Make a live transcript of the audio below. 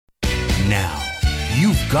Now,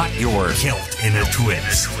 you've got your Kilt in a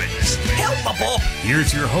Twist. Helpable.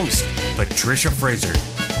 Here's your host, Patricia Fraser.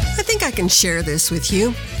 I think I can share this with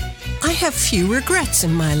you. I have few regrets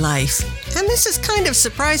in my life. And this is kind of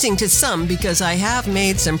surprising to some because I have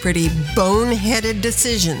made some pretty boneheaded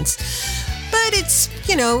decisions. But it's,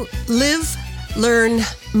 live, learn,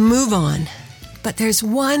 move on. But there's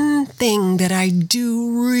one thing that I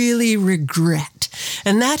do really regret.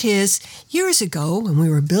 And that is, years ago when we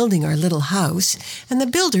were building our little house, and the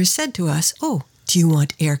builder said to us, "Oh, do you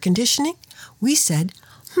want air conditioning?" We said,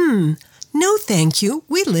 "No thank you.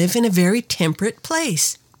 We live in a very temperate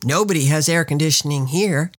place. Nobody has air conditioning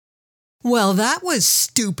here." Well, that was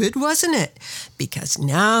stupid, wasn't it? Because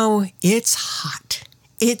now it's hot.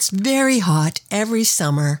 It's very hot every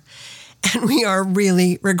summer. And we are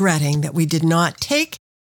really regretting that we did not take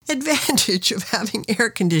advantage of having air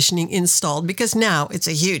conditioning installed because now it's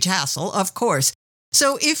a huge hassle, of course.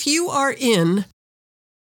 So if you are in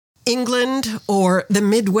England or the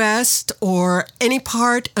Midwest or any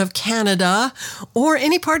part of Canada or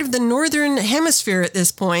any part of the Northern Hemisphere at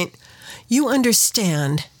this point, you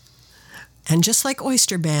understand. And just like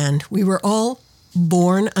Oyster Band, we were all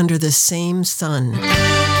born under the same sun.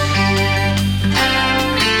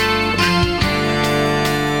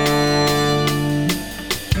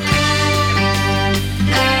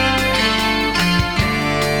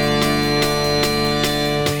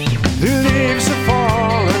 The leaves are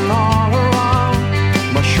falling all around,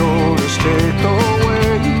 my shoulders take the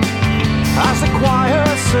weight, as the choir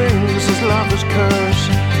sings his lover's curse,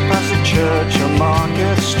 past the church on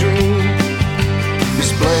Market Street. This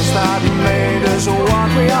place that made us what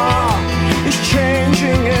we are is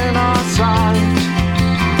changing in our sight,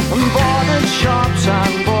 and boarded shops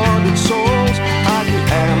and boarded souls are the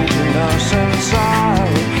emptiness inside.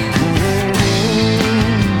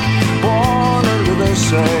 Born under the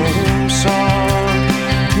same sun.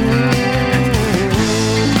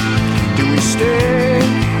 Do we stay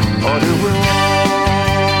or do we run?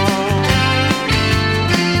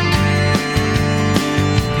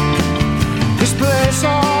 This place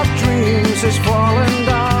of dreams is falling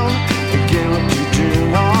down, the guilt you do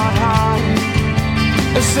not hide,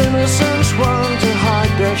 as innocents run to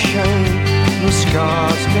hide their shame, the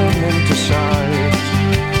scars come into sight.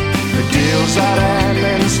 The deals that end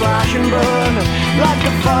in slash and burn, like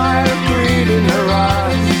the fire of greed in her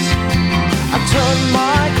eyes. I turn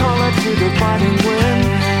my collar to the biting wind,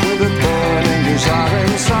 with a burning desire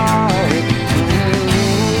inside.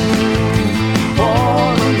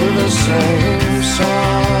 All under the same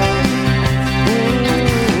sun.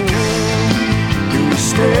 Do we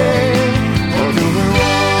stay or do we run?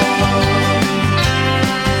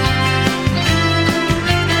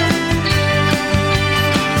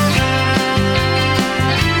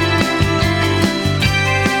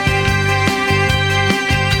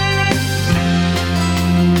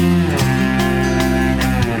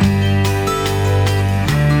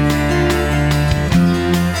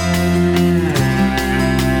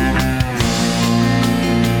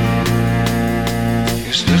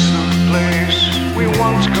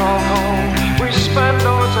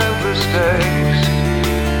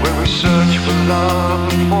 Search for love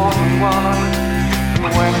and more than one, and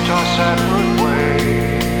went our separate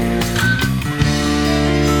ways.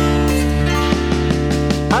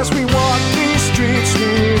 As we walk these streets we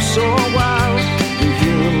knew so well, the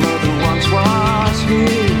humor that once was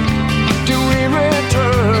here. Do we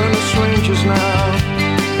return as strangers now,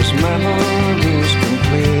 as memories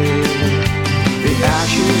complete? The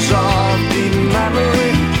ashes of deep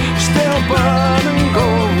memory still burn and go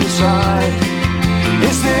inside.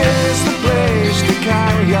 Is this the place to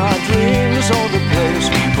carry our dreams, or the place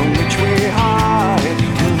from which we hide?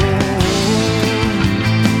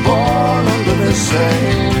 Born under the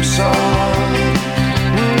same sun.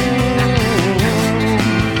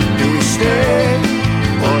 Do we stay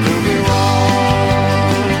or do we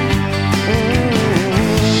run?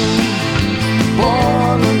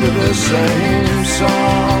 Born under the same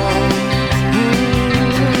sun.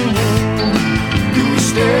 Do we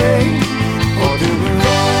stay or do we run?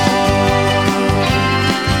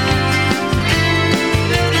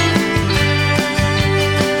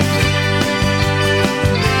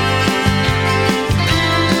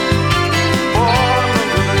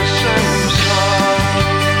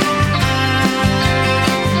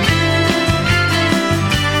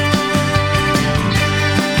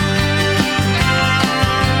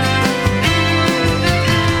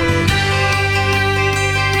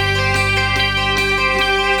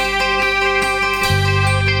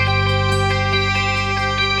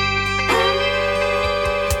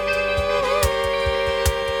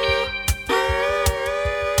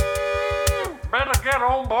 get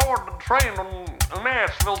on board the train in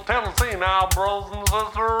Nashville, Tennessee now, brothers and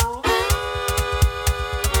sisters.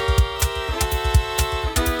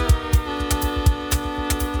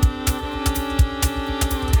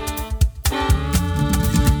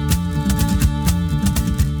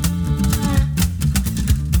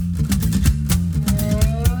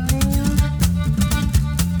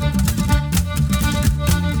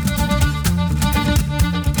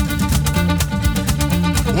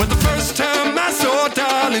 Well, the first time I saw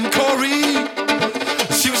darling Corey,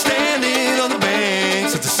 she was standing on the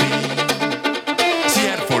banks of the sea. She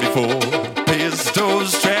had 44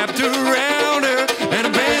 pistols strapped around her and a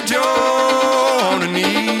banjo on her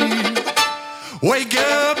knee. Wake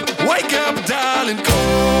up, darling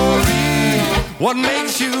Corey. What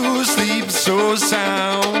makes you sleep so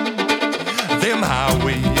sound? Them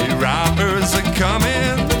highway robbers are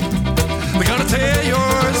coming. They're gonna tear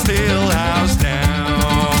your still house down.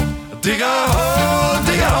 Dig a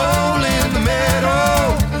hole in the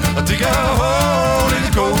meadow. Dig a hole in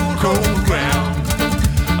the cold, cold ground.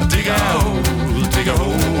 Dig a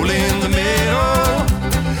hole in the meadow.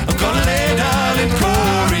 I'm gonna lay darling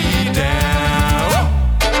Corey down.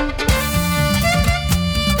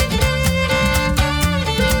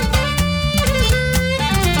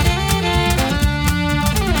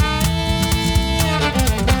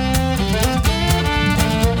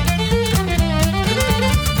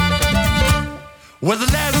 Well, the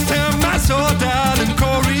last time I saw darling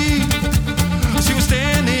Corey, she was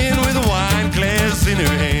standing with a wine glass in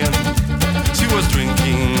her hand. She was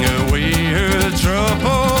drinking away her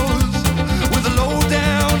troubles with a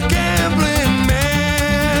low-down gambling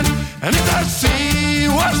man. And if the sea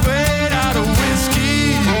was made out of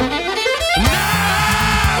whiskey, and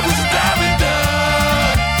I was a diving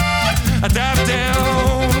dog, I dived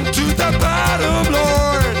down to the bottom,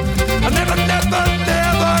 Lord. I never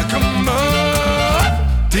come up.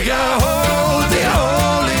 Dig a hole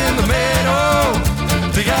in the meadow.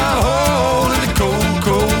 Dig a hole in the cold,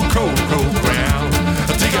 cold, cold, cold ground.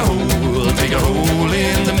 Dig a hole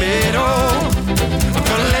in the meadow. I'm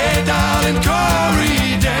gonna lay darling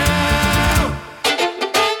Corey down.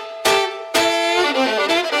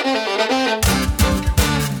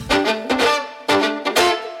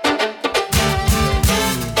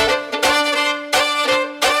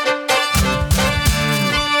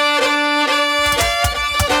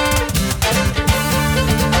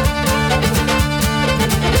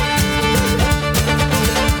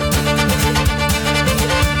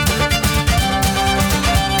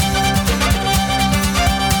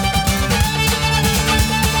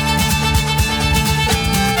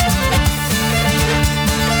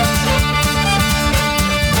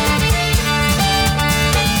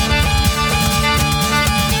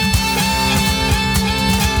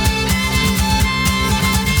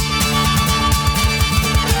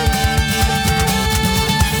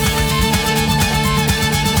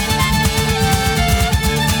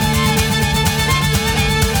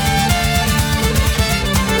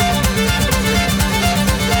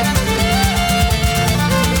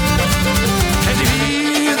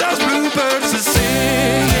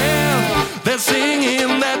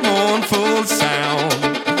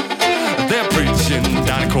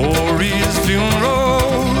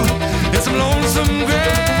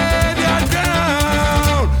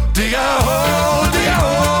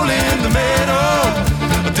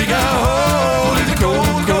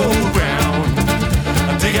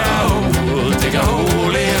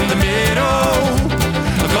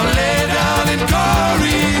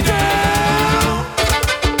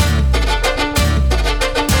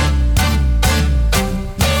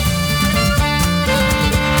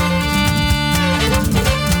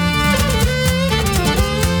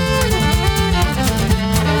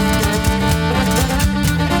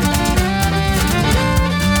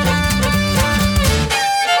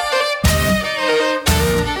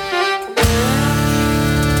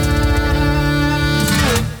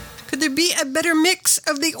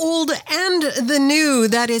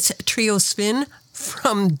 That is Trio Spin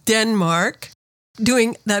from Denmark,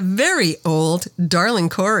 doing the very old Darling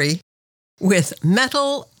Corey with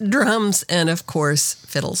metal, drums, and of course,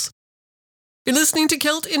 fiddles. You're listening to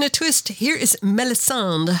Celt in a Twist. Here is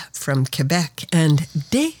Melisande from Quebec and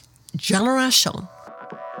Des Générations.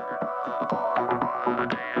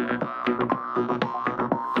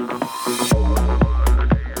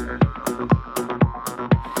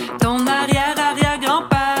 Ton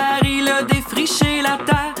arrière-arrière-grand-père, il a défriché la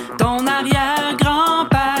terre. Ton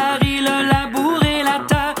arrière-grand-père, il a labouré la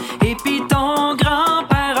terre. Et puis ton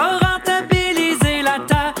grand-père a rentabilisé la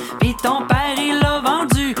terre. Puis ton père, il l'a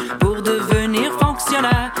vendu pour devenir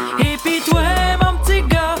fonctionnaire. Et puis toi, mon petit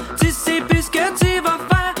gars, tu sais plus ce que tu vas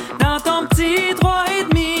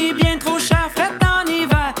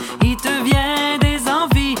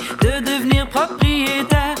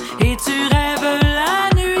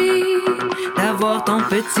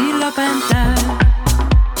la penta.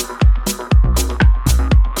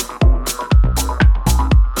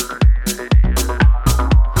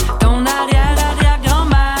 Ton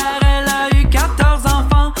arrière-arrière-grand-mère, elle a eu 14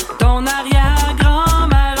 enfants. Ton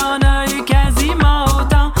arrière-grand-mère en a eu quasiment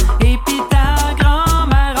autant. Et pis ta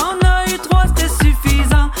grand-mère en a eu 3, c'était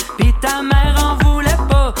suffisant. Pis ta mère en voulait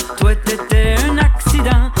pas, toi t'étais un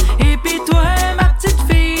accident. Et pis toi, ma petite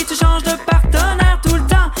fille, tu changes de partenaire tout le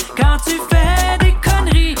temps. Quand tu fais des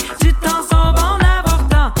conneries, tu t'en sors en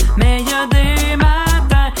avortant. Mais y a des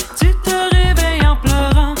matins, tu te réveilles en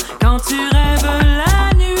pleurant. Quand tu rêves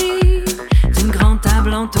la nuit d'une grande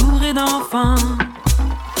table entourée d'enfants.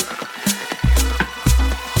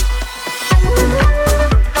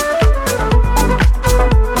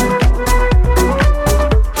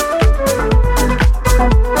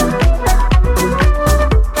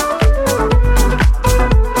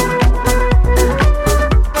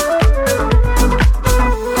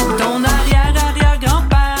 Ton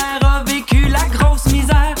arrière-arrière-grand-père a vécu la grosse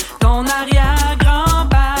misère. Ton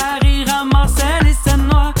arrière-grand-père, il ramassait les scènes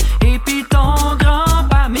noires. Et puis ton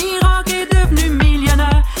grand-père miracle est devenu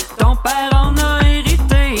millionnaire. Ton père en a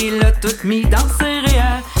hérité, il l'a tout mis dans ses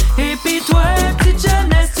REER. Et puis toi, petite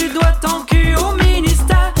jeunesse, tu dois ton cul au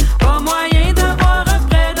ministère. Pas moyen d'avoir un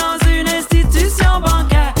prêt dans une institution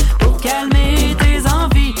bancaire. Pour calmer tes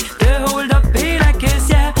envies de hold-up et la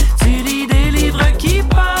caissière, tu lis des livres qui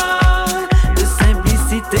parlent de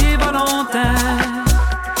simplicité volontaire.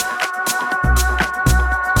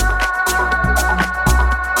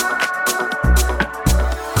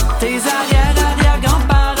 Tes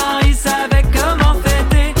arrière-arrière-grands-parents, ils savaient comment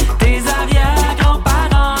fêter. Tes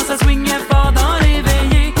arrière-grands-parents, ça swingait fort dans les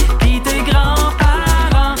veillées. Pis tes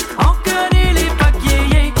grands-parents, on connaît l'époque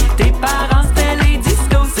yéyé. Tes parents, c'était les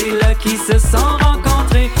discos, c'est là qu'ils se sont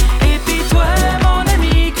rencontrés. Et pis toi, mon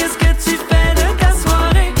ami, qu'est-ce que tu fais de ta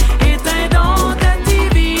soirée? Éteins donc ta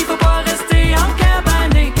TV, faut pas rester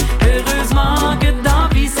encabané. Heureusement que dans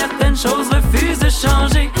vie, certaines choses refusent de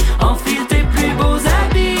changer. Enfile tes plus beaux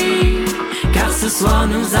habits, car ce soir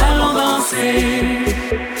nous allons danser.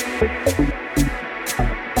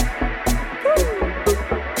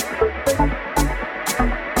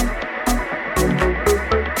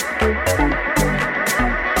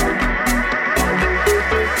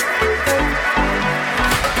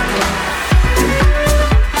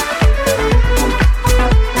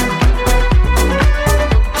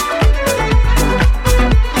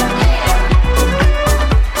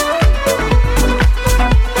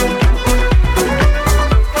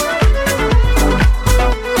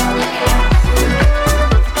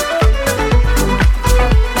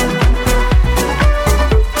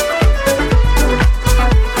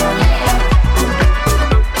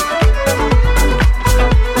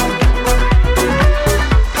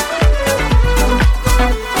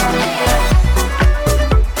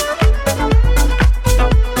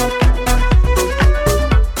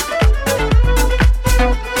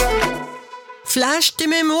 Flash de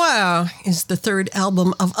Mémoire is the third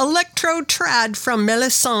album of electro trad from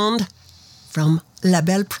Melisande from La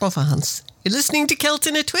Belle Provence. You're listening to Celt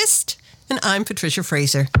in a Twist, and I'm Patricia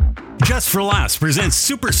Fraser. Just for Laughs presents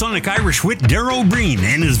Supersonic Irish wit Darrow Breen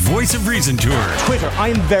and his Voice of Reason tour. Twitter. I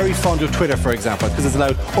am very fond of Twitter, for example, because it's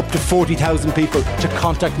allowed up to 40,000 people to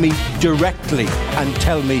contact me directly and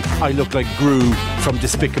tell me I look like Gru from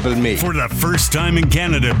Despicable Me. For the first time in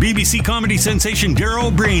Canada, BBC comedy sensation Darrow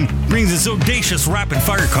Breen brings his audacious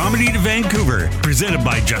rapid-fire comedy to Vancouver. Presented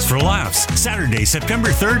by Just for Laughs. Saturday, September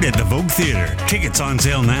 3rd at the Vogue Theatre. Tickets on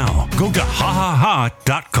sale now. Go to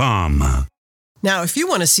hahaha.com. Now, if you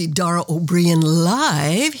want to see Dara O'Brien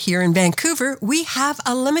live here in Vancouver, we have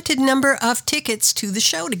a limited number of tickets to the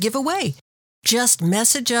show to give away. Just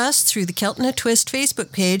message us through the Celt in a Twist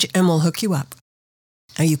Facebook page and we'll hook you up.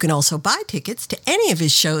 Now, you can also buy tickets to any of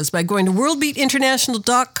his shows by going to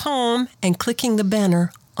worldbeatinternational.com and clicking the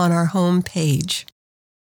banner on our home page.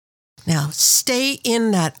 Now, stay in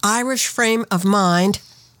that Irish frame of mind.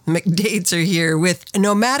 McDades are here with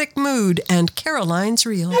Nomadic Mood and Caroline's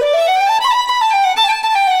Reel.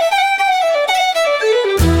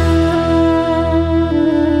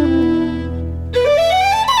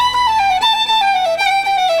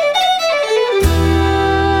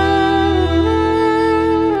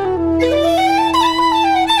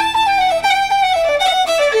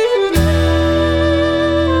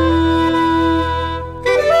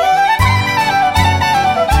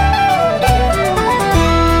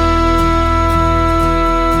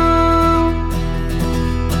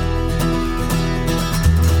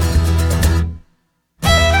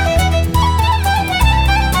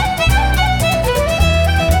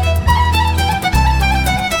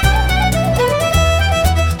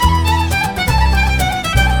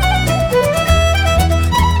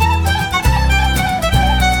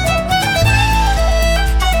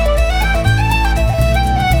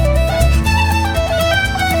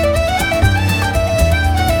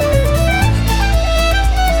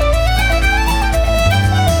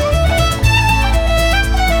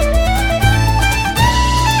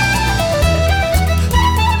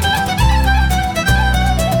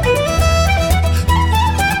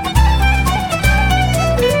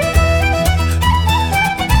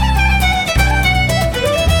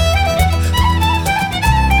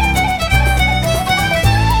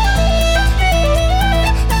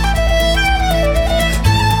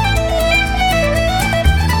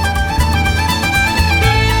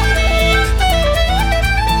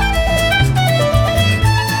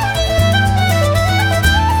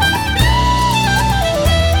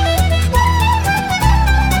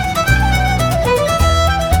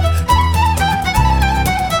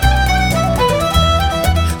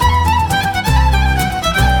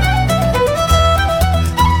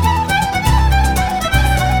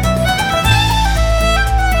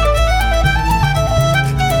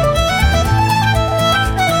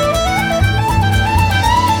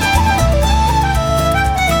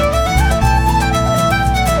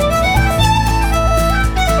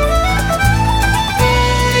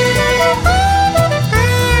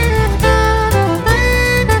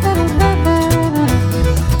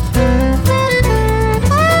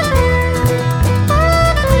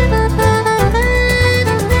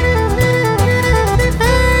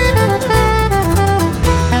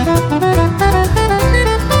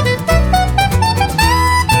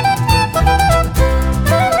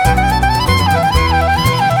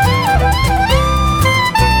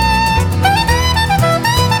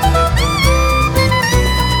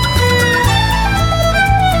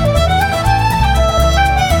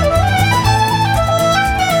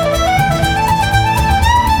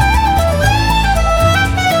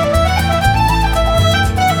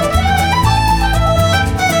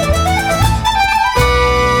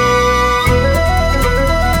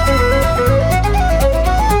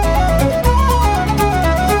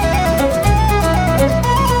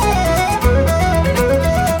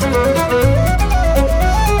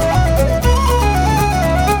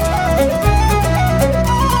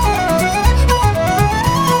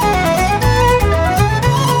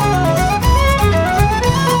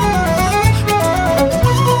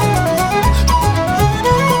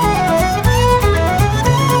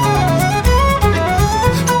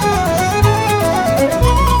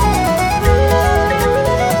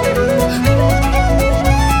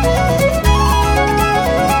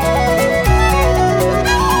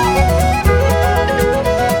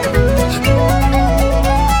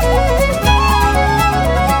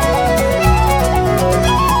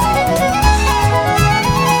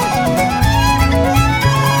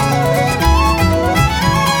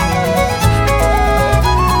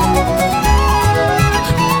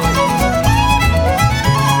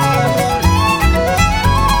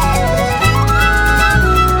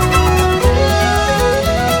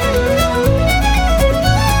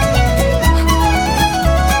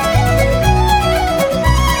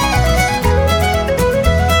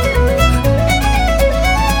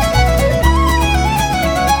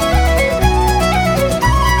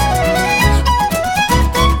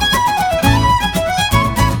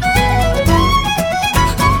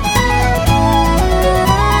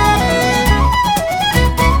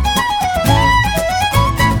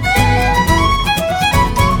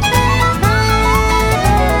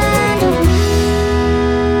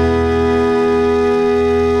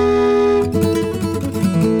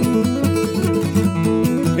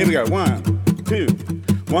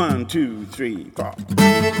 3, 4.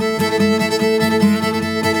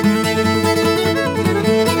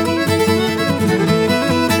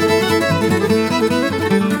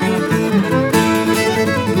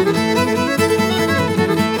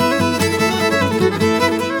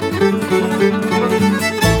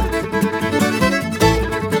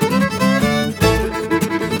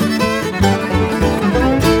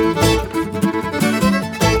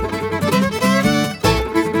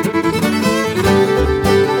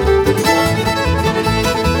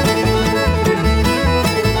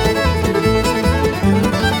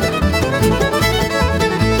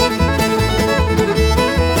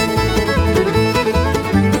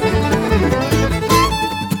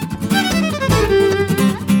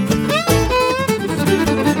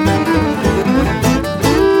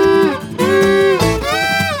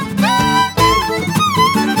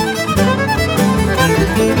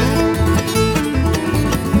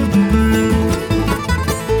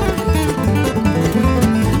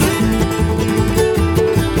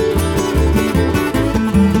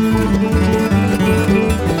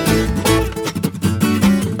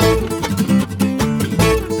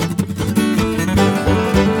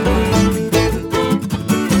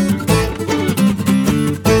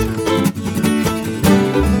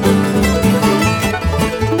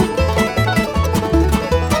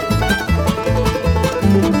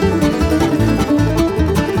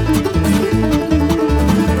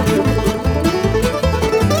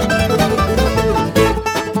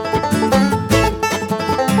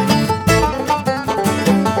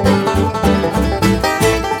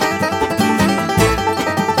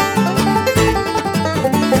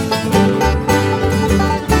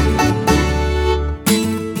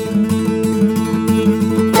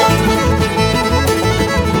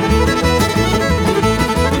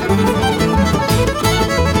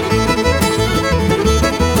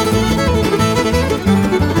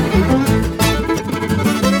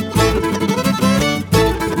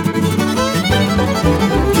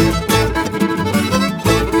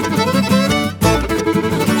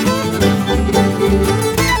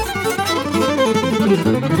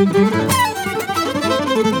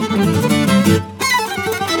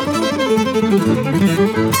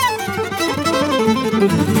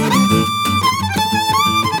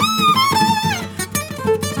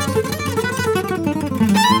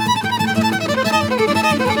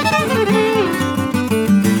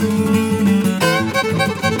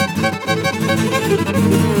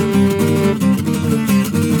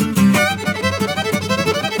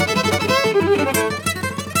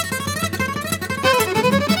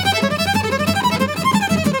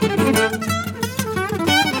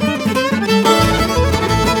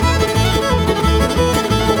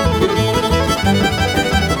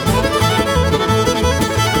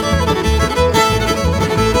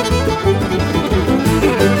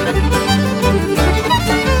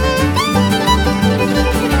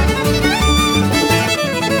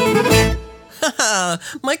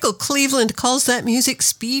 Michael Cleveland calls that music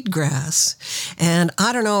speedgrass. And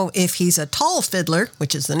I don't know if he's a tall fiddler,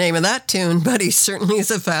 which is the name of that tune, but he certainly is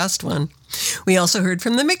a fast one. We also heard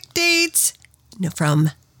from the McDades,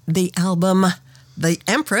 from the album The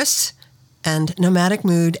Empress, and Nomadic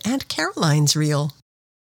Mood, and Caroline's Reel.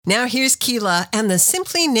 Now here's Keela and the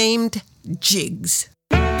simply named Jigs.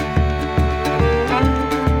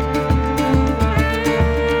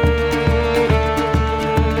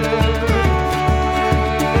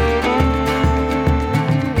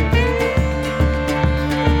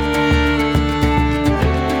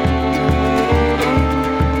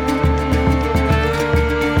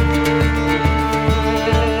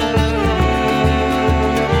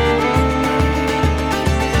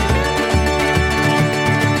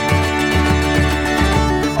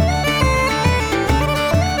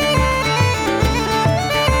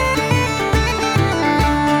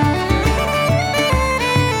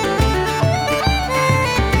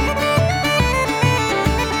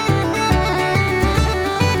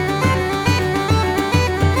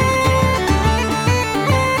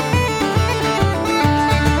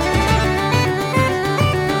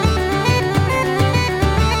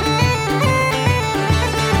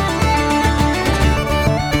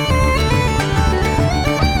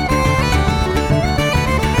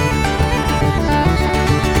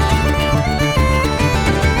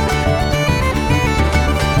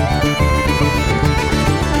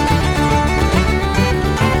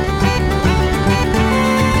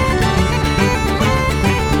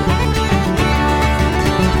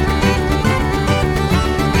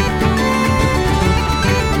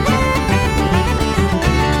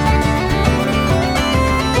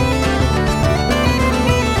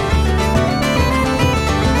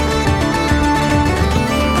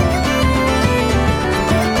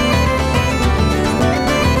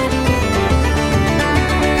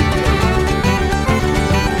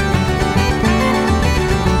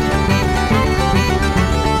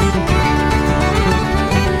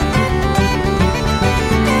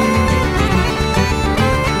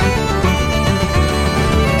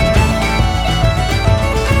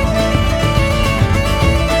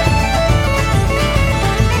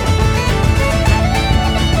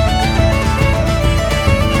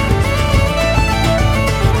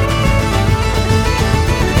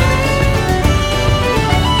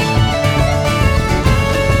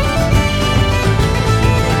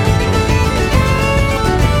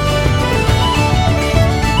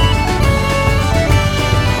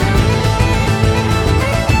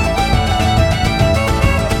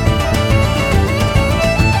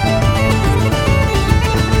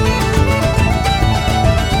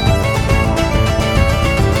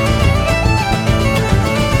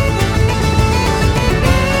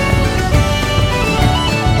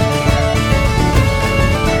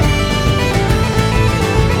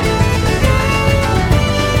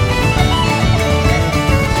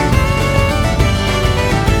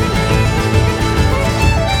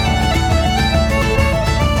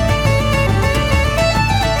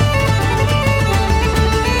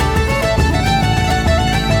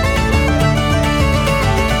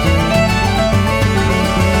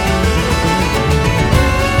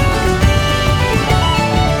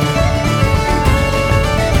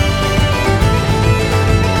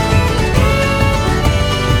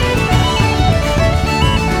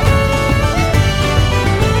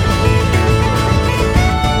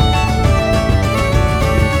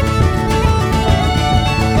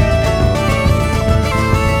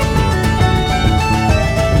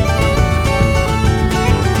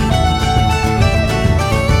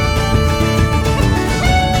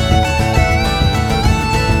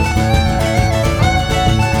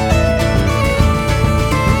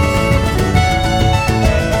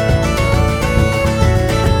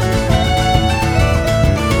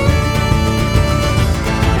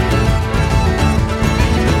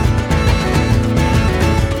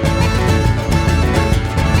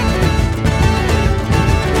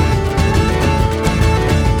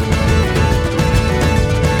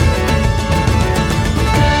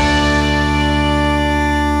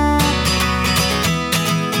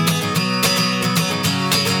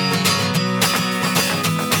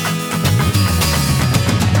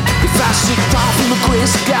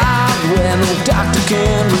 grace of God, where no doctor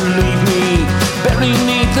can relieve me. Buried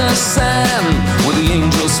beneath the sand, where the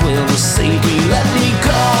angels will receive me. Let me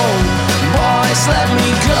go, boys, let me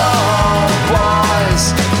go, boys.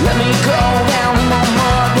 Let me go down in the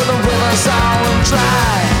mud where the rivers are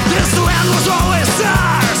dry. This land was always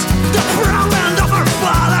ours, the proud land of our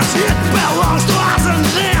fathers. It belongs to us and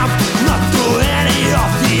them, not to any of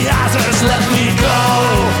the others. Let me go,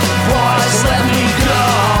 boys, let me go,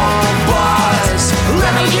 boys.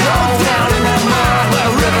 Let me go down in the mud where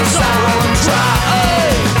rivers are dry.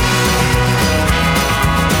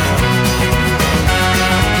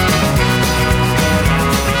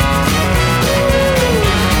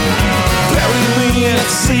 At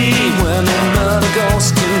sea, when another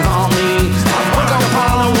ghost can haunt me, I walk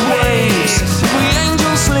upon the waves. The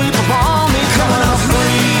angels sleep upon me. Coming up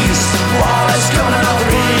breeze, boys, coming up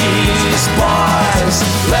breeze, boys.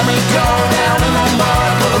 Let me go down in the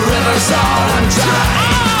mud where the rivers are dry.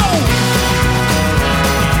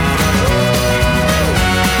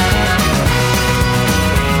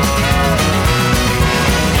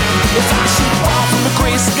 If I should fall from the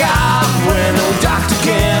gray sky where no doctor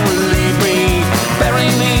can relieve me, bury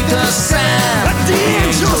me the sand, but the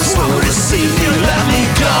angels will receive me. Let me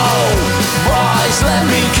go, boys, let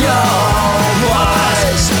me go,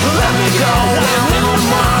 boys. Let me go down in the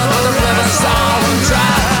mud where the rivers are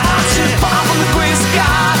dry. I should fall from the gray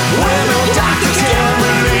sky where no doctor can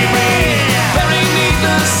relieve me, bury me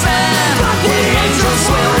the sand, but the angels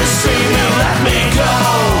will receive me. Let me go,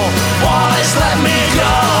 boys, let me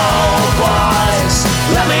go, boys.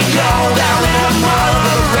 Let me go down in the mud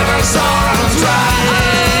where the rivers are dry.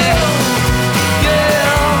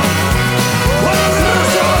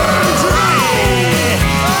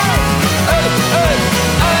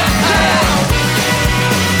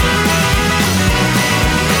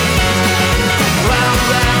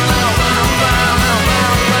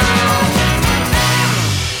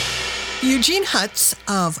 Eugene Hutz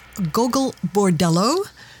of Gogol Bordello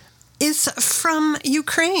is from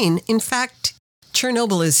Ukraine. In fact,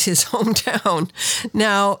 Chernobyl is his hometown.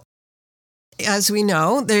 Now, as we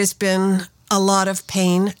know, there's been a lot of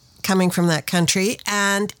pain coming from that country,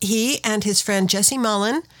 and he and his friend Jesse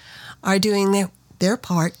Mullen are doing their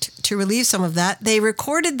part to relieve some of that. They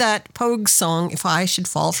recorded that Pogue song, If I Should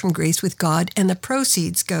Fall from Grace with God, and the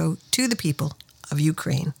proceeds go to the people of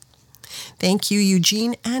Ukraine. Thank you,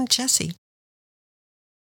 Eugene and Jesse.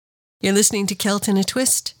 You're listening to Celt in a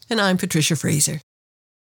Twist, and I'm Patricia Fraser.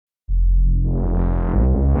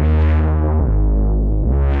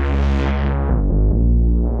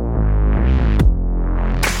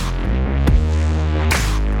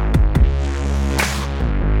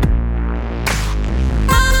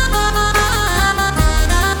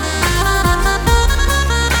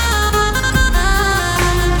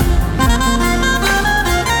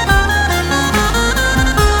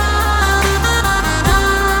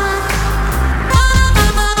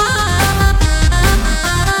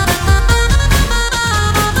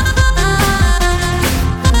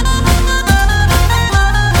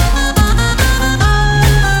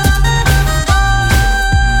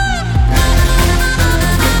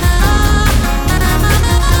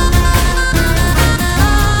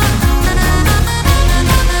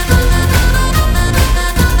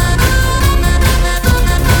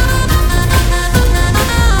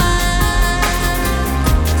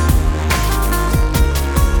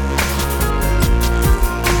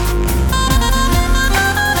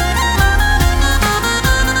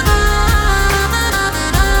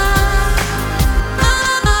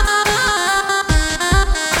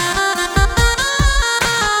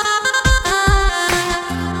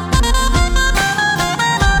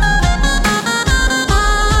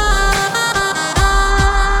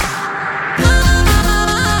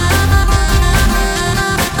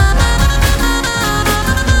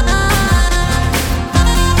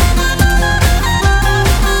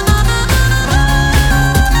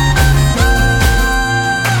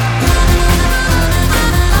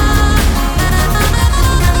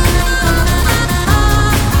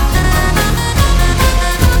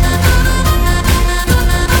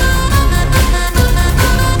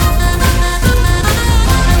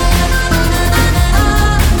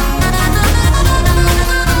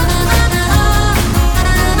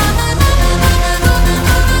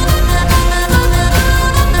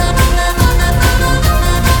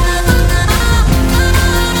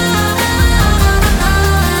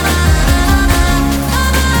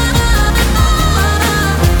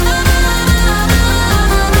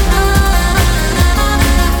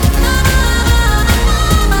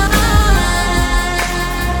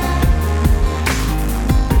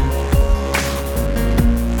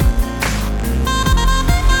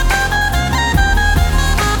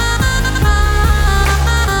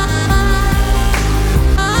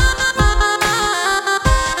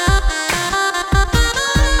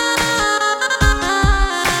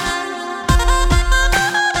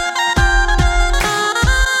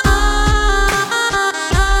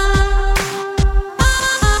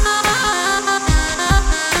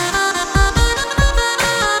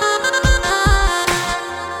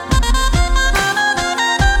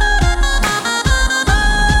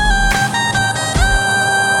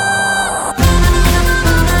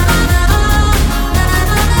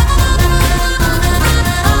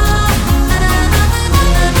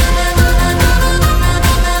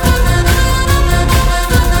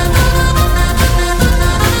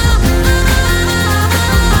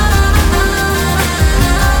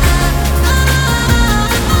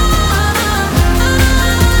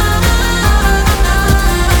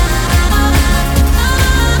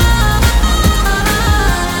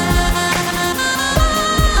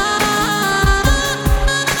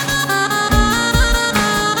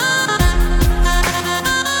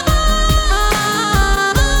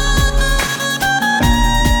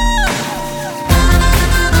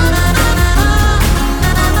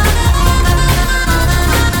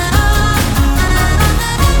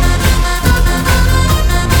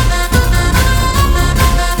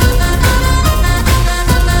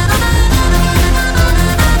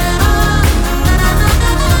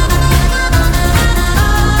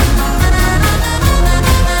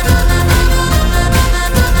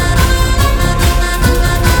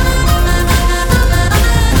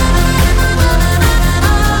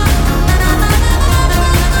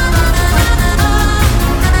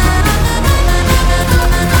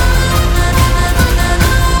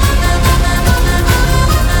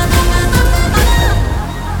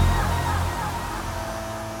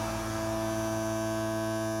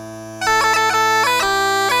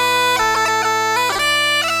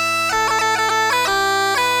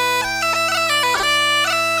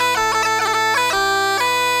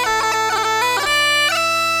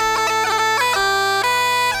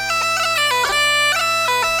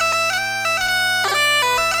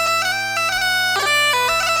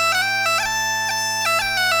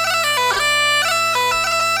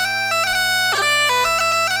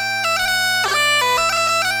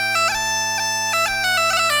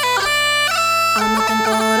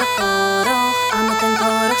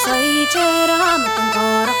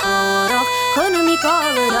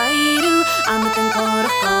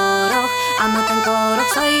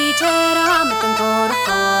 saiter amatan korok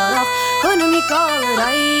Kunumi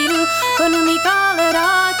kolorairu Kunumi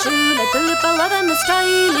kolorachu Let the lupalada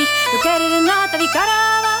mistraili Look at it in that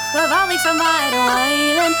vikarava The valley from Viro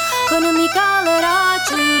Island Kunumi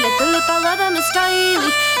kolorachu Let the lupalada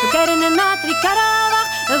mistraili Look at it in that vikarava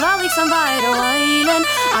The valley from Viro Island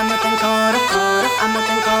Amatan korok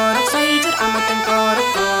Amatan korok saiter amatan korok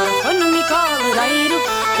Kunumi kolorairu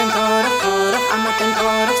Korok, amatan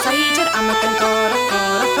korok saiter amatan korok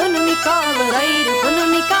Kunumi kolorairu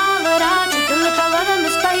Kunumi kolorachu Tulipalada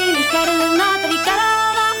mistraili Kerelen nata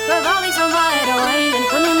vikarava The valley from Viro Island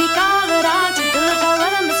Kunumi kolorachu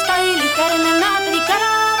Tulipalada mistraili Kerelen nata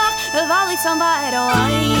vikarava The valley from Viro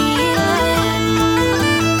Island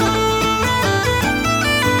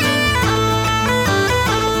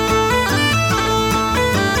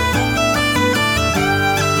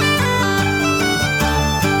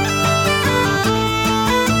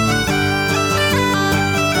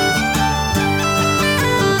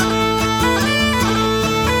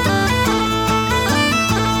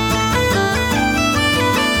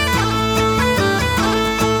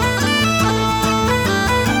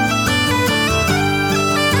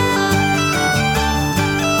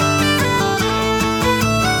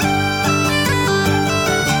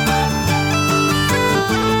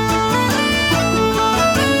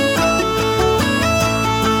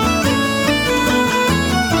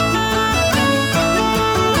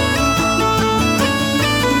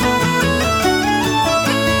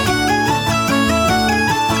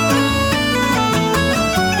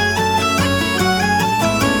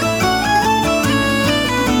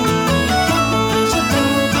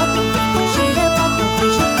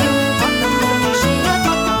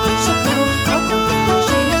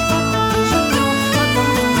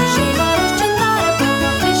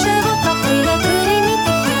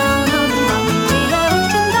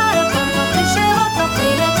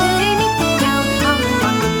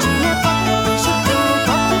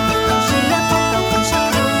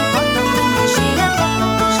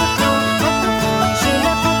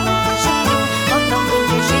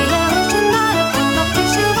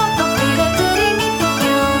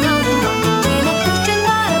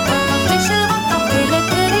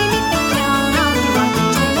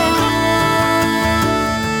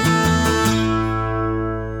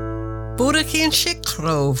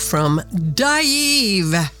From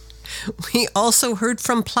Daive. We also heard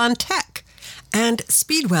from Plantec and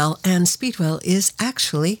Speedwell is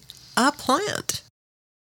actually a plant.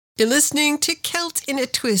 You're listening to Celt in a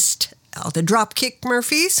Twist. The Dropkick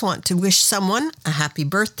Murphys want to wish someone a happy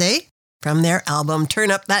birthday from their album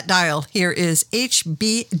Turn Up That Dial. Here is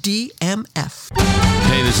HBDMF.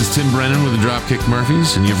 Hey, this is Tim Brennan with the Dropkick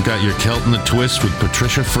Murphys, and you've got your Celt in a Twist with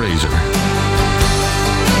Patricia Fraser.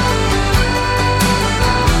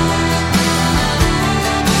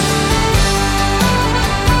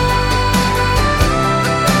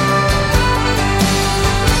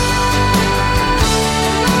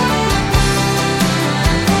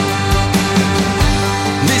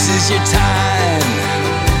 Your time,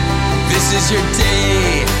 this is your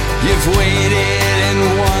day. You've waited and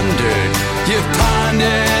wondered, you've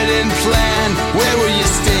pondered and planned. Where will you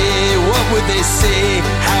stay? What would they say?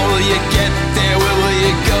 How will you get there? Where will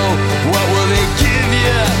you go? What will they give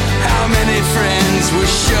you? How many friends will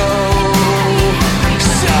show?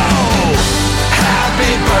 So,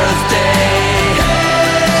 happy birthday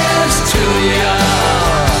to you.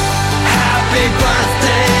 Happy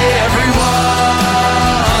birthday, everyone.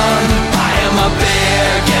 A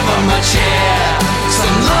bear, give him a chair,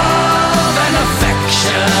 some love and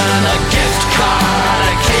affection, a gift card,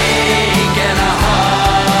 a cake and a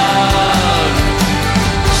hug.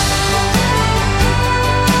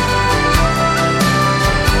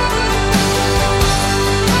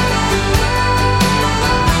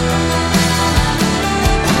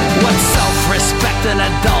 What self-respecting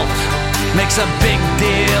adult makes a big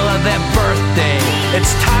deal of their birthday?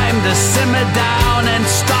 It's time to simmer down and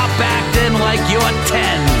stop acting like you're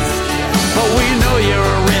 10. But we know you're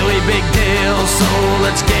a really big deal, so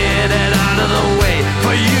let's get it out of the way.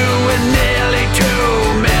 For you and nearly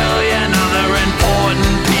 2 million other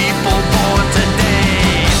important people born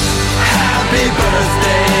today. Happy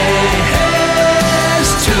birthday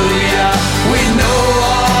to ya. We know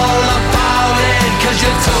all about it, 'cause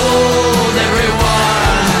you told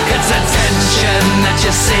everyone. It's attention that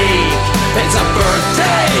you seek. It's a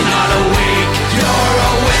birthday, not a week. You're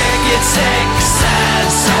a wicked, sick, sad,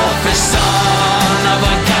 selfish son of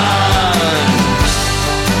a gun.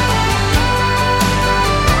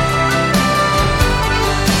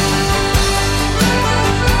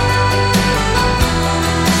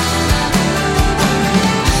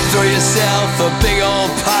 Throw yourself a big old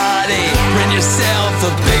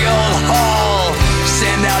yourself a big old haul.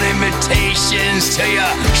 Send out invitations to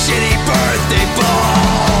your shitty birthday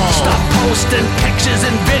ball. Stop posting pictures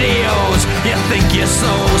and videos. You think you're so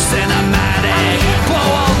cinematic. Blow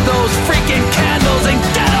out those freaking candles and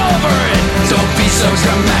get over it. Don't be so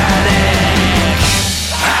dramatic.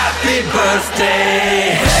 Happy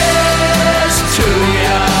birthday, here's to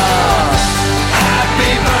ya.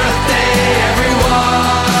 Happy birthday, everyone.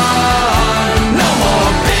 No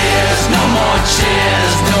more beers, no more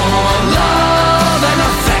cheers, no more love and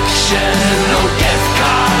affection. No gift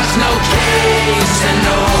cards, no cakes, and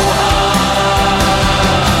no hugs.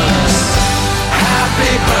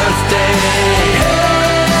 Happy birthday,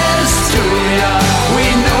 here's to ya. We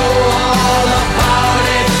know all about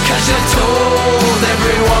it, 'cause you told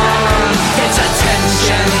everyone. It's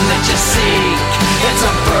attention that you seek. It's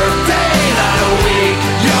a birthday, not a week.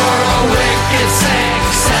 You're a wicked, sick,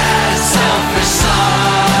 sad, selfish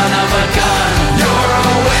son of a gun. You're a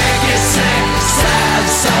wicked, sick, sad,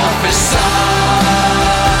 selfish son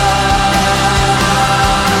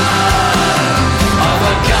of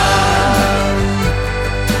a gun.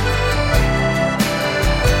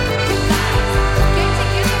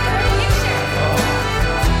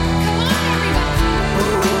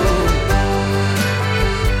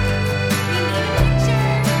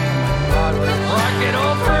 Get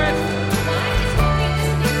over it.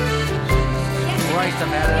 Christ, I'm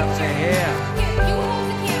headed up to here.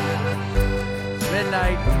 It's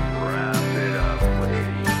midnight. Wrap it up,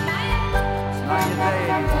 please. It's not your day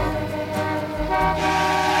anymore.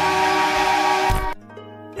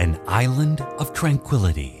 An island of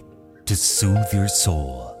tranquility to soothe your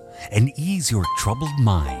soul and ease your troubled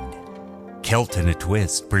mind. Celt in a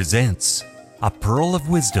Twist presents a pearl of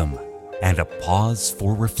wisdom and a pause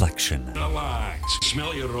for reflection. Relax,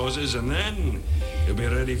 smell your roses, and then you'll be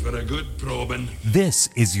ready for a good probing. This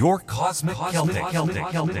is your Cosmic Celtic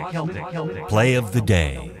Play of the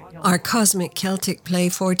Day. Our Cosmic Celtic play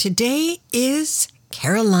for today is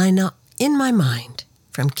Carolina in My Mind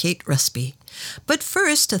from Kate Rusby. But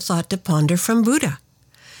first, a thought to ponder from Buddha.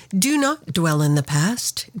 Do not dwell in the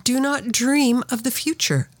past. Do not dream of the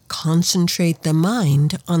future. Concentrate the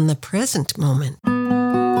mind on the present moment.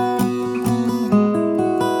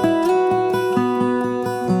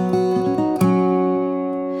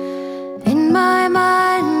 In my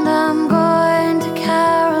mind, I'm going to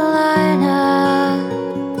Carolina.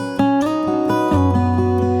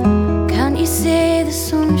 Can't you see the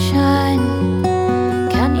sunshine?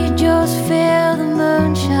 Can't you just feel the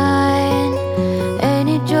moonshine? Ain't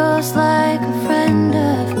it just like a friend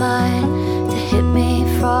of mine to hit me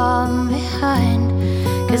from behind?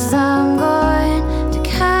 'Cause I'm going to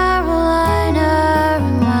Carolina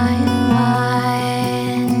in my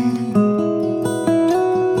mind.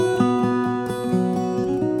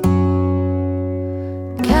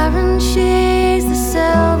 Karen, she's the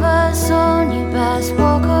silver sun. You best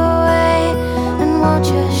walk away and watch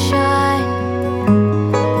her shine.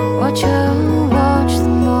 Watch her, watch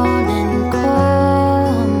the morning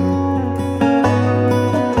come.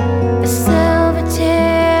 A silver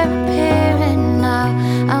tear appearing now.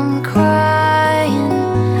 I'm crying,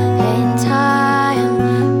 ain't I?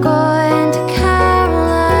 I'm going to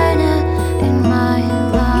Carolina in my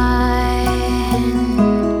mind.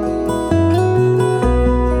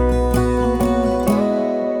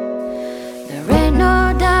 There ain't no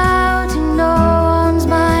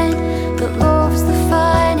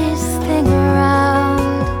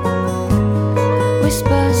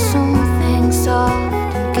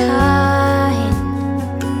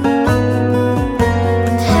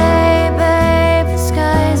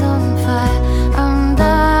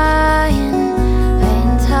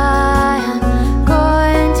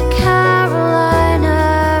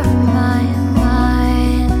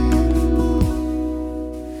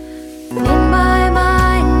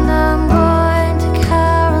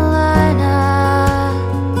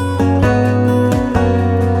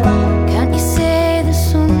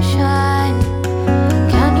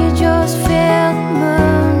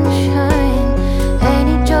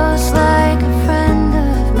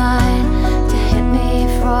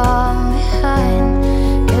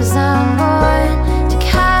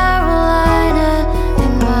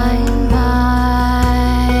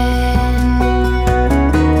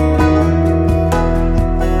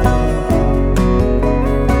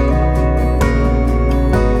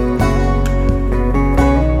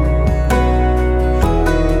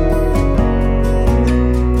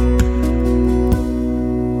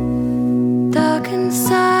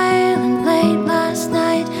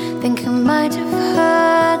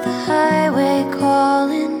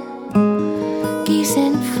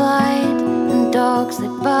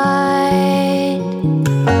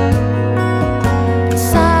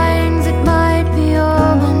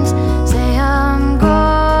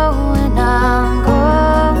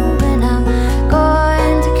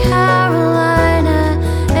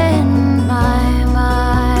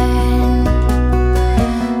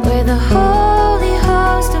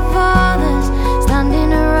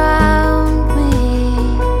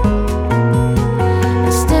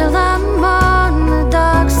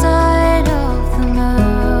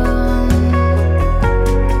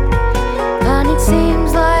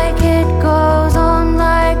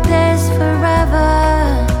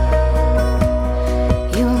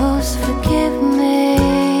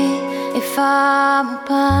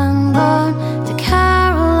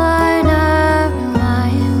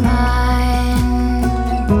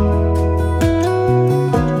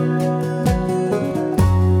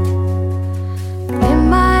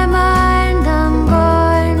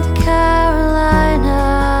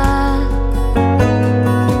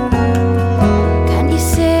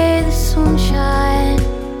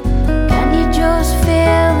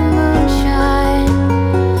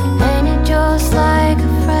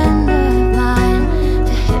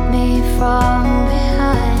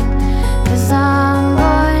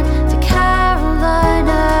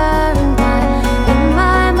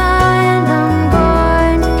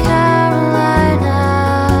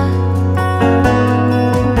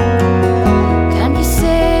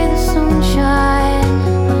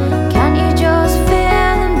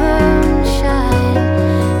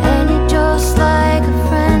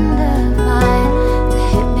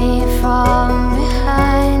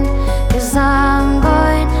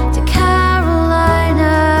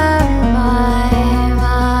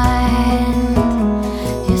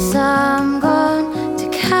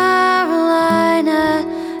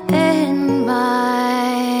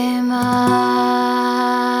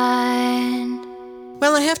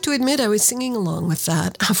I was singing along with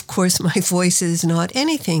that. Of course, my voice is not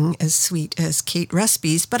anything as sweet as Kate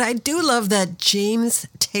Rusby's, but I do love that James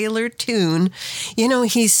Taylor tune. You know,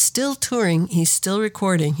 he's still touring, he's still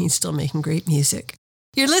recording, he's still making great music.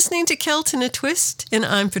 You're listening to Celt in a Twist, and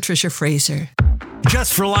I'm Patricia Fraser.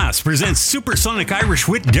 Just for Laughs presents Supersonic Irish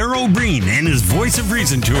wit Darryl Breen and his Voice of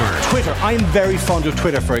Reason tour. Twitter. I'm very fond of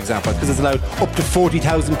Twitter, for example, because it's allowed up to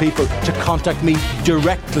 40,000 people to contact me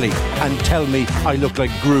directly and tell me I look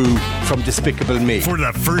like Gru from Despicable Me. For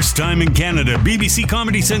the first time in Canada, BBC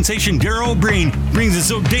comedy sensation Darryl Breen brings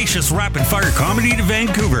his audacious rapid-fire comedy to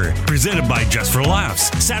Vancouver. Presented by Just for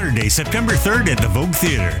Laughs. Saturday, September 3rd at the Vogue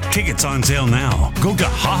Theatre. Tickets on sale now. Go to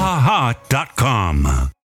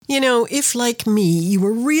hahaha.com. You know, if like me, you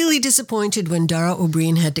were really disappointed when Dara Ó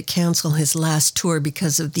Briain had to cancel his last tour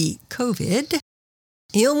because of the COVID,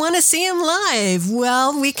 you'll want to see him live.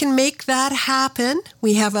 Well, we can make that happen.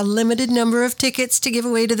 We have a limited number of tickets to give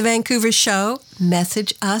away to the Vancouver show.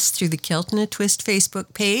 Message us through the Celt in a Twist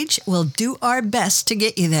Facebook page. We'll do our best to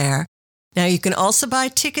get you there. Now, you can also buy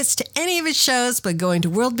tickets to any of his shows by going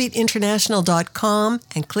to worldbeatinternational.com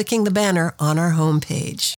and clicking the banner on our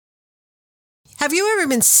homepage. Have you ever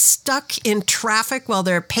been stuck in traffic while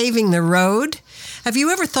they're paving the road? Have you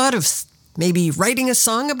ever thought of maybe writing a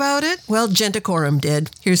song about it? Well, Gentacorum did.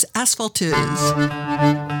 Here's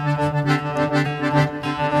Asphalteuse.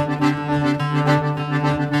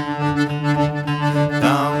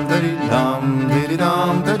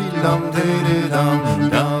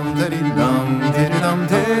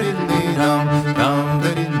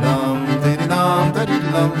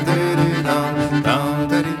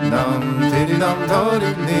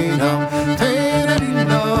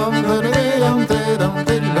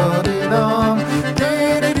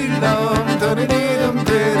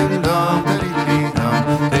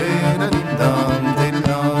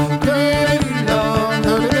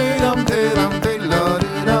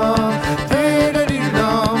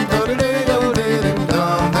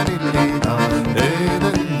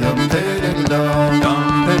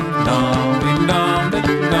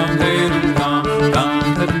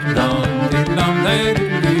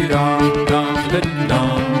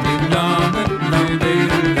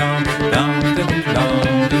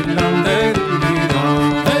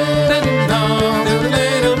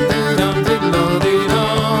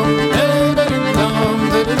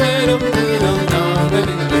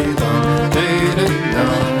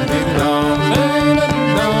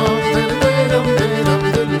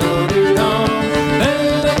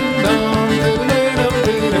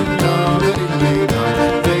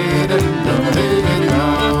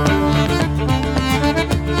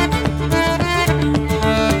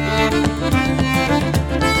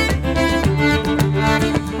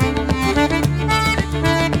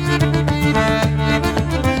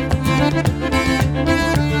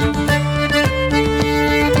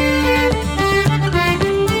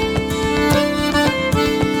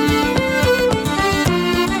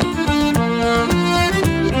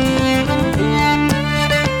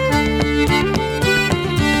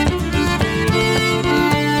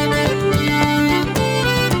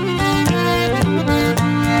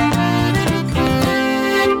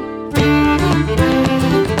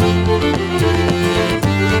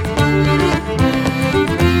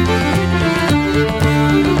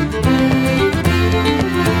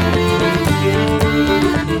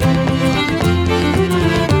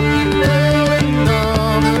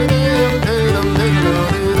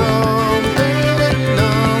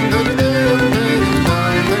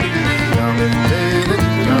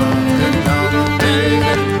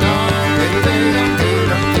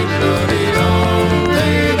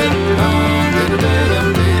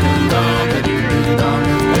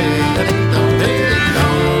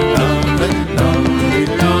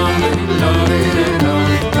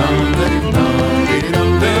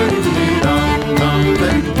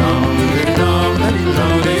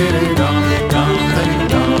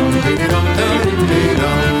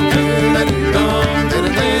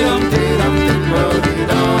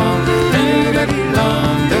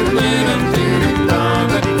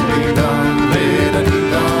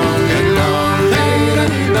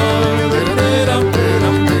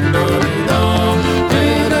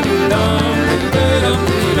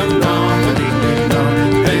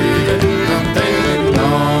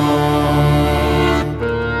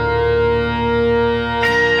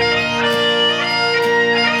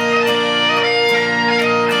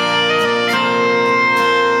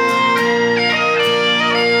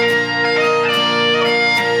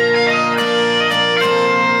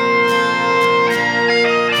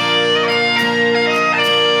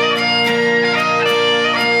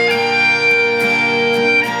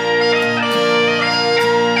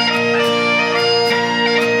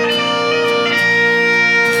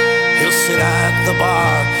 the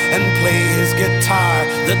bar and play his guitar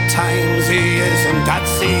the times he isn't at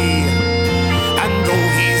sea. And though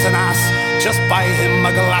he's an ass, just buy him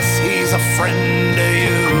a glass, he's a friend to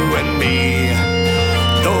you and me.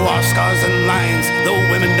 Though our scars and lines, the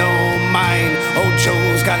women don't mind, old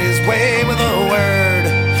Joe's got his way with a word.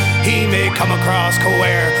 He may come across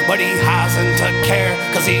queer, but he hasn't a care,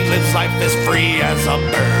 'cause he lives life as free as a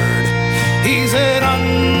bird. He's an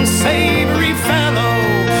unsavory fellow,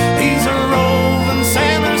 he's a roving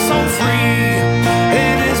sailor so free.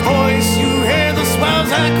 In his voice you hear the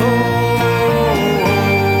swells echo,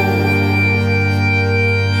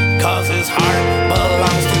 'cause his heart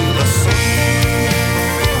belongs to the sea.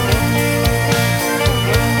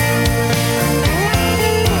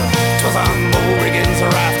 'Twas on Morrigan's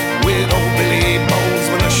raft with old Billy Bones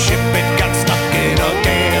when the ship it got stuck in a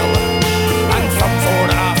gale. And from fore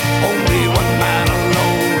to aft, only one man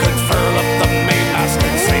alone could furl up the mainmast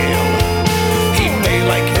and sail. He may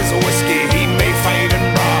like his whiskey, he may fight and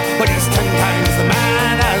brawl, but he's 10 times the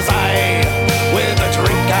man as I. With a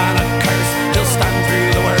drink and a curse, he'll stand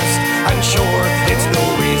through the worst, and sure, it's no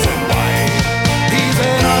reason why. He's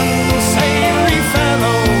an unsavory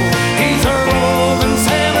fellow, he's a roving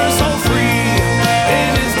sailor so free. In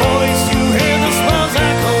his voice you hear the swells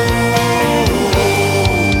echo,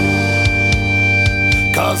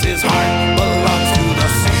 'cause his heart belongs to the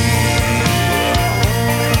sea.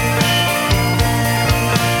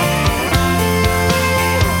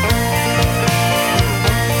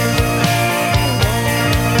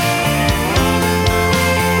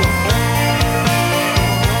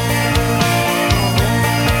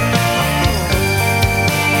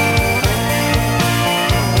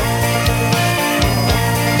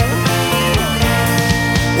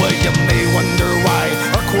 Well, you may wonder why,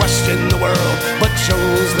 or question the world, but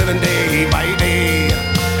Joe's living day by day,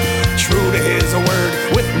 true to his word,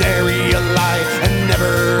 with nary a lie, and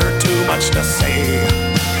never too much to say.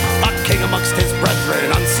 A king amongst his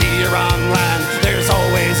brethren, on sea or on land, there's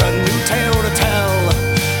always a new tale to tell.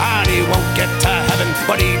 And he won't get to heaven,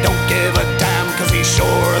 but he don't give a damn, 'cause he's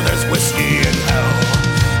sure there's whiskey in hell.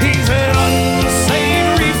 He's an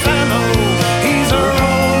unsavory fellow, he's a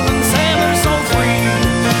roving sailor so free.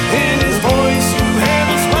 In his voice you hear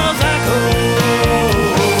the swells echo,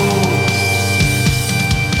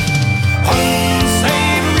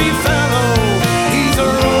 unsavory fellow, he's a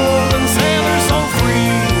roving sailor so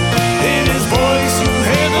free. In his voice you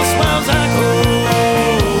hear the swells echo,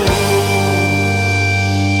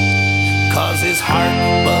 'cause his heart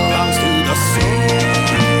belongs to the sea.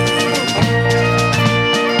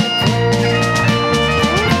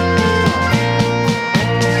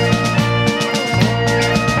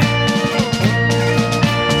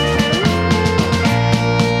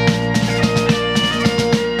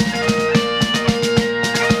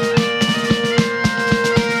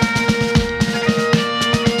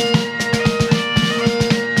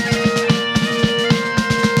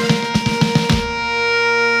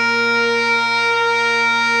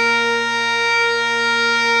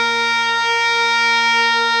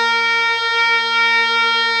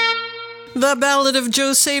 The Ballad of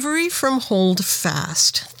Joe Savory from Hold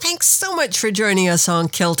Fast. Thanks so much for joining us on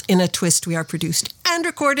Kilt in a Twist. We are produced and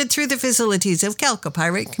recorded through the facilities of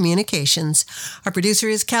Calcopyrite Communications. Our producer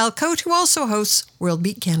is Cal Coate, who also hosts World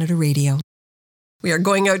Beat Canada Radio. We are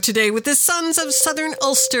going out today with the Sons of Southern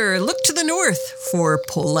Ulster. Look to the north for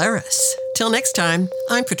Polaris. Till next time,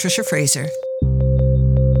 I'm Patricia Fraser.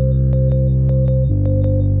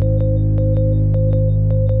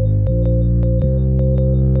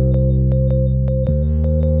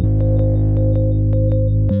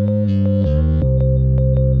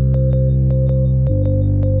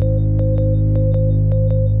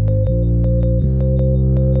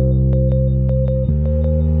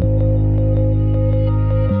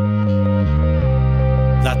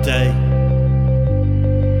 That day,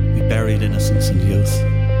 we buried innocence and youth.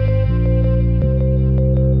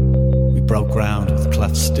 We broke ground with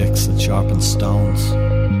cleft sticks and sharpened stones,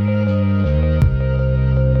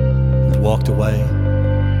 and walked away,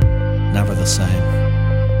 never the same.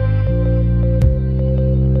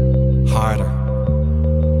 Harder.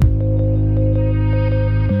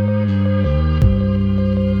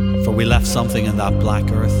 For we left something in that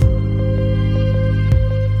black earth,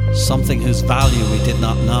 something whose value we did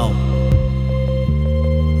not know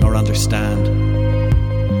nor understand,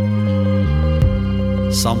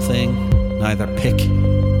 something neither pick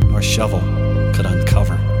nor shovel could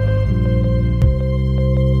uncover.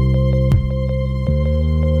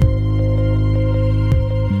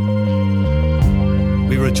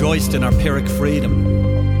 We rejoiced in our Pyrrhic freedom,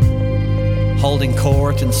 holding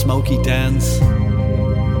court in smoky dens,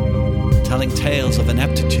 telling tales of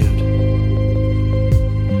ineptitude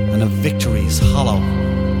and of victories hollow.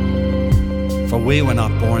 For we were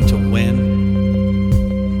not born to win,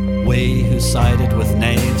 we who sided with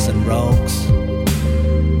knaves and rogues,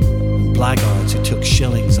 and blackguards who took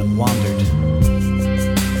shillings and wandered,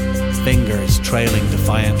 fingers trailing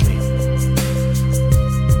defiantly.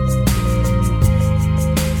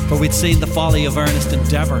 For we'd seen the folly of earnest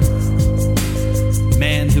endeavour,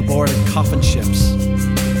 men who boarded coffin ships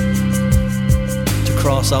to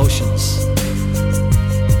cross oceans,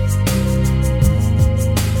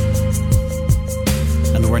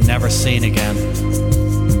 and were never seen again.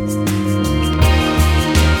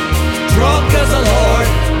 Drunk as a lord,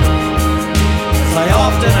 as I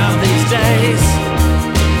often am these days,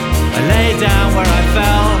 I lay down where I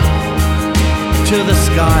fell, to the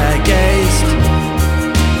sky I gazed.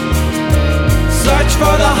 Search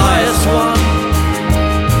for the highest one,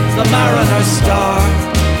 the mariner's star,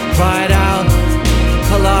 cried out,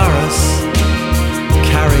 Polaris,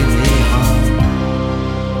 carry me home.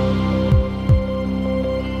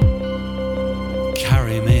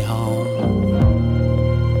 Carry me home.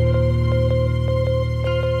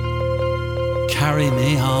 Carry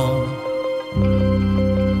me home.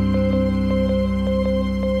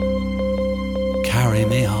 Carry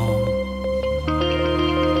me home.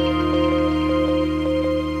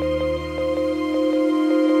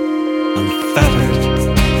 Unfettered,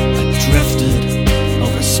 I drifted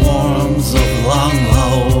over swarms of long,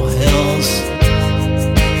 low hills,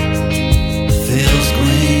 fields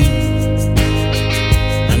green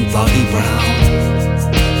and boggy brown,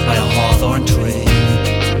 by a hawthorn tree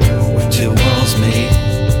where two worlds meet.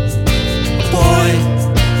 A boy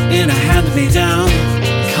in a hand-me-down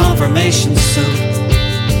confirmation suit,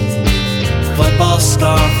 football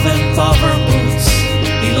scarf and bobber boots.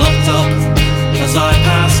 He looked up as I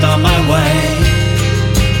passed on my way.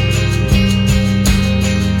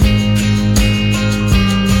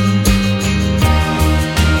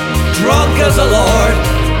 Drunk as a lord,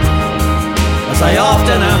 as I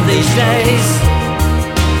often am these days,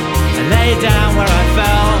 I lay down where I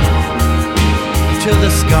fell, to the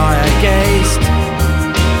sky I gazed.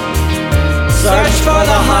 Search for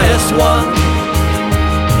the highest one,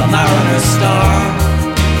 the mariner's star,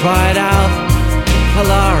 cried out,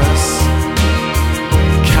 Polaris,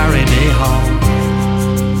 carry me home.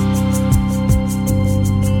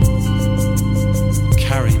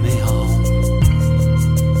 Carry me home.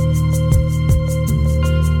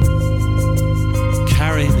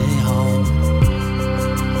 Carry me home.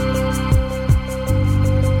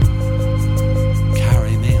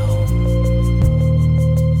 Carry me home.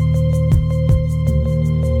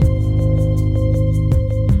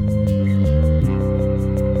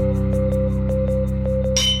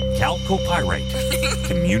 Calcopyrite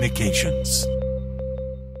Communications.